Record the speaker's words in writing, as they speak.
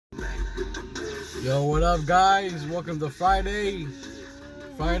Yo, what up, guys? Welcome to Friday.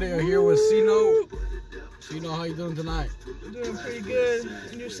 Friday, are here with Cino. Cino, how you doing tonight? Doing pretty good.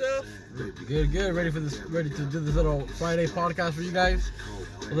 And yourself? Good. Ready to do this little Friday podcast for you guys.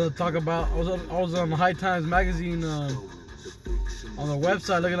 We're gonna talk about. I was on High Times magazine on the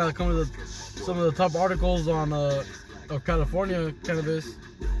website looking at some of the top articles on of California cannabis.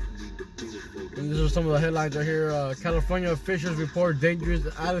 And these are some of the headlines right here. California officials report dangerous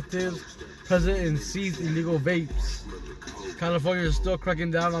additives present in seized illegal vapes. California is still cracking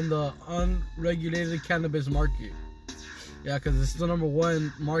down on the unregulated cannabis market. Yeah, because it's the number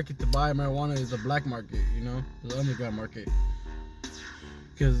one market to buy marijuana is the black market, you know, the underground market.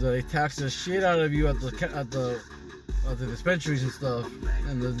 Because they tax the shit out of you at the dispensaries and stuff,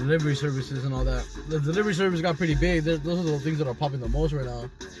 and the delivery services and all that. The delivery service got pretty big. Those are the things that are popping the most right now.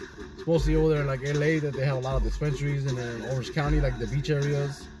 It's mostly over there in like LA that they have a lot of dispensaries, and then Orange County, like the beach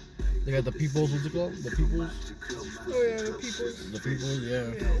areas. They got the Peoples, what's it called? The Peoples? Oh yeah, the Peoples. The Peoples,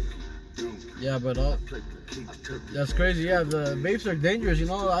 yeah. Yeah, but that's crazy. Yeah, the vapes are dangerous, you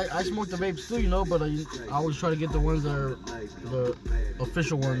know. I smoke the vapes too, you know, but I always try to get the ones that are the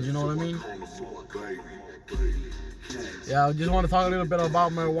official ones, you know what I mean? Yeah, I just want to talk a little bit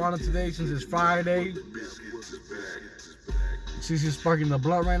about marijuana today since it's Friday. She's sparking the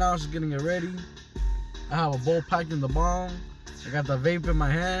blunt right now. She's getting it ready. I have a bowl packed in the bong. I got the vape in my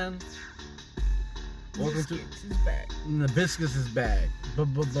hand. Welcome to his bag. And the biscuits is back.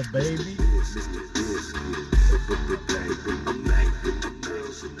 Baby.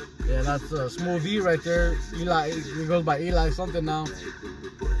 Yeah, that's a Smooth E right there. Eli, it goes by Eli something now.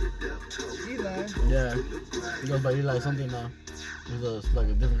 Eli? Yeah, it goes by Eli something now. It's like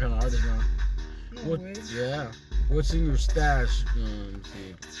a different kind of artist now. No way. Yeah. What's in your stash? Let me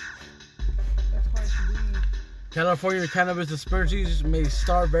see. That's hard to believe. California cannabis dispensaries may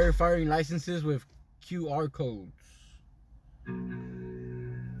start verifying licenses with QR codes.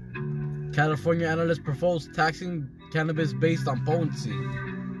 California analysts propose taxing cannabis based on potency.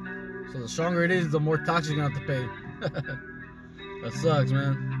 So the stronger it is, the more tax you're gonna have to pay. That sucks,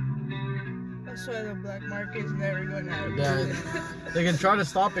 man. That's why the black market is never going out. Yeah, they can try to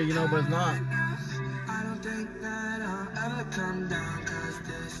stop it, you know, but it's not.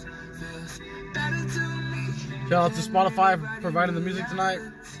 Shout out to Spotify for providing the music tonight.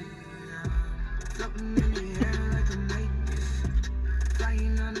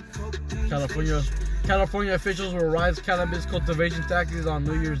 California officials will raise cannabis cultivation taxes on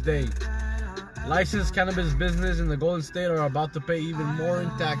New Year's Day. Licensed cannabis business in the Golden State are about to pay even more in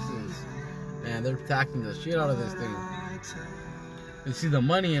taxes. Man, they're taxing the shit out of this thing. They see the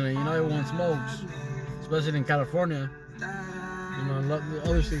money in it, you know, everyone smokes. Especially in California. You know, the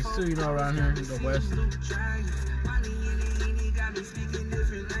other states too, you know, around here in the West.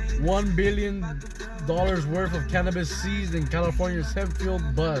 $1 billion worth of cannabis seized in California's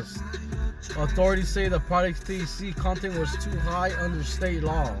hemp-fueled bust. Authorities say the product's THC content was too high under state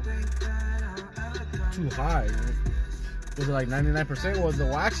law. Too high? Was it like 99%? Well, the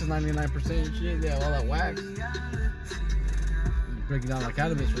wax is 99% shit. Yeah, all that wax. You break it down like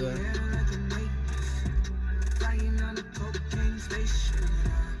cannabis for that.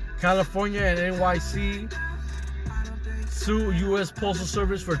 California and NYC sue U.S. Postal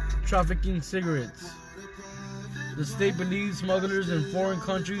Service for trafficking cigarettes. The state believes smugglers in foreign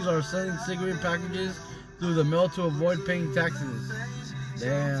countries are selling cigarette packages through the mail to avoid paying taxes.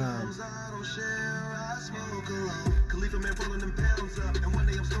 Damn.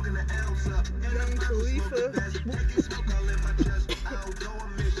 Young Khalifa.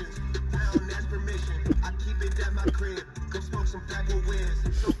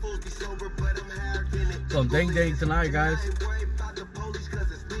 Some dang tonight, guys.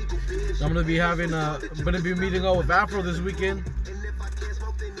 So I'm gonna be meeting up with Afro this weekend.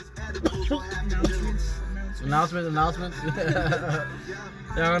 Announcements. Yeah,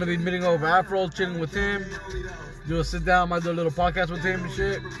 I'm gonna be meeting up with Afro, chilling with him. Do a sit down, might do a little podcast with him and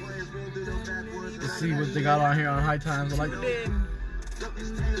shit. Let's see what they got on here on High Times. Like,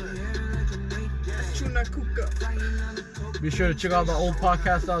 be sure to check out the old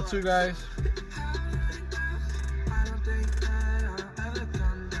podcast out too, guys.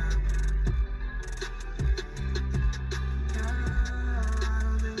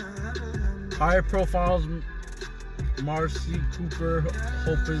 Higher profiles: Marcy Cooper,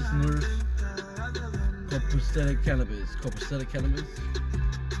 Hopeless Nurse, Copacetic Cannabis.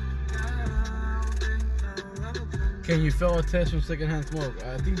 Can you fail a test from secondhand smoke?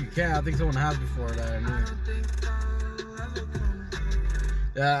 I think you can. I think someone has before that. I mean.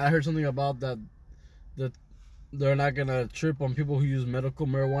 Yeah, I heard something about that. they're not gonna trip on people who use medical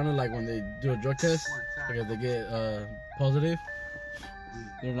marijuana, like when they do a drug test, like if they get positive.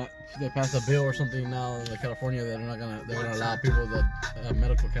 They're not. They passed a bill or something now in California that they're gonna allow people that have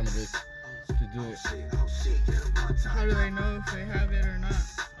medical cannabis to do it. How do they know if they have it or not?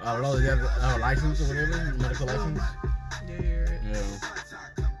 I don't know. They have a license or whatever, medical license. Yeah, you're right. Yeah.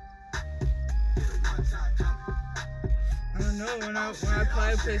 I don't know. When I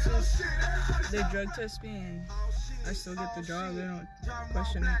apply to places, they drug test me and I still get the job. They don't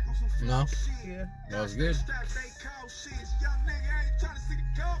question it. No. Yeah. That's good.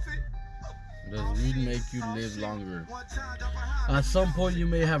 Does weed make you live longer? At some point, you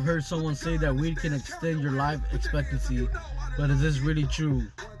may have heard someone say that weed can extend your life expectancy, but is this really true?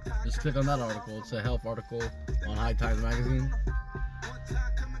 Just click on that article. It's a health article on High Times magazine.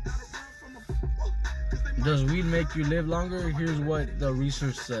 Does weed make you live longer? Here's what the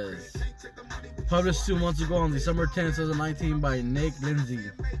research says. Published 2 months ago on December 10, 2019 by Nick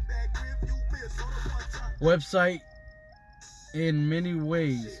Lindsay. Website in many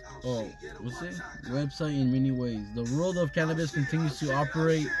ways. Oh, what's it? Website in many ways. The world of cannabis continues to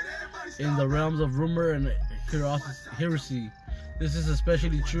operate in the realms of rumor and heresy. This is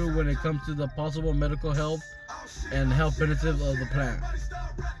especially true when it comes to the possible medical health and health benefits of the plant.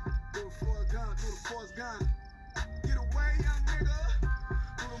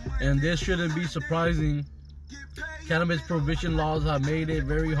 And this shouldn't be surprising. Cannabis prohibition laws have made it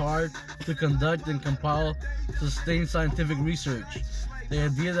very hard to conduct and compile sustained scientific research. The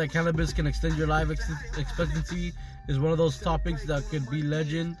idea that cannabis can extend your life expectancy is one of those topics that could be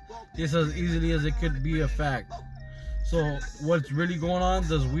legend just as easily as it could be a fact. So what's really going on?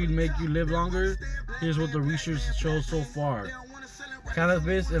 Does weed make you live longer? Here's what the research shows so far.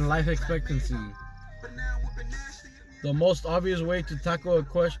 Cannabis and life expectancy. The most obvious way to tackle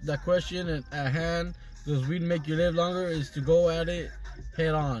that question at hand, does weed make you live longer, is to go at it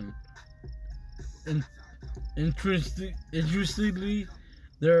head on. Interestingly,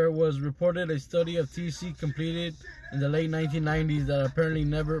 there was reported a study of THC completed in the late 1990s that apparently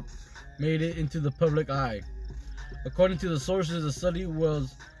never made it into the public eye. According to the sources, the study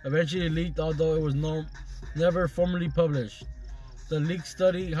was eventually leaked, although it was never formally published. The leaked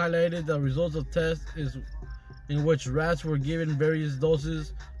study highlighted the results of tests in which rats were given various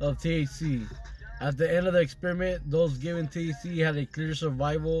doses of THC. At the end of the experiment, those given THC had a clear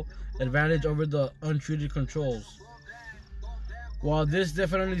survival advantage over the untreated controls. While this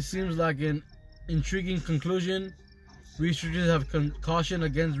definitely seems like an intriguing conclusion, researchers have cautioned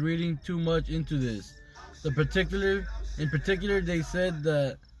against reading too much into this. In particular, they said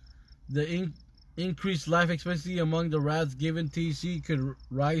that the increased life expectancy among the rats given THC could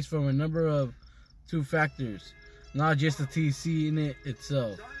rise from a number of 2 factors, not just the THC in it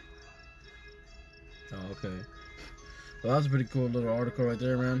itself. Oh, okay. Well, that's a pretty cool little article right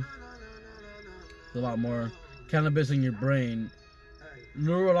there, man. There's a lot more. Cannabis in your brain.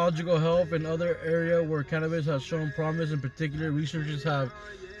 Neurological health and other area where cannabis has shown promise. In particular, researchers have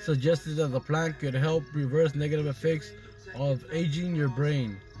suggested that the plant could help reverse negative effects of aging your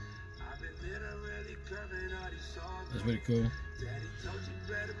brain. That's pretty cool.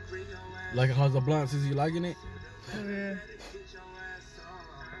 Like how's the blunt? Is you liking it? Oh yeah.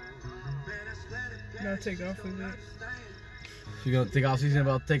 Gotta take off with it. She's gonna take off. She's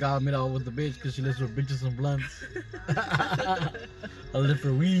about to take off mid out with the bitch because she lives with bitches and blunts. I live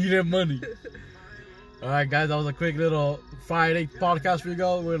for weed and money. Alright guys, that was a quick little Friday podcast for you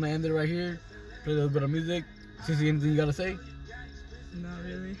guys. We're gonna end it right here. Play a little bit of music. Sissy, anything you gotta say? Not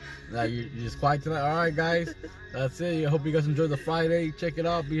really. Nah, you're just quiet tonight. Alright guys, that's it. I hope you guys enjoyed the Friday. Check it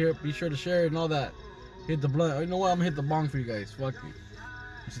out. Be sure to share it and all that. Hit the blunt. You know what? I'm gonna hit the bong for you guys. Fuck you.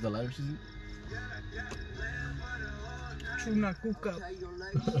 You see the lighter, Sissy? Chuna kuka.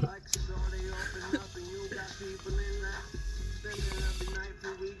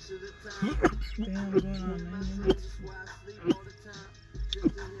 Damn, what's going on, man?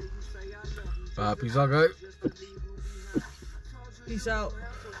 Peace out, guys. Peace out.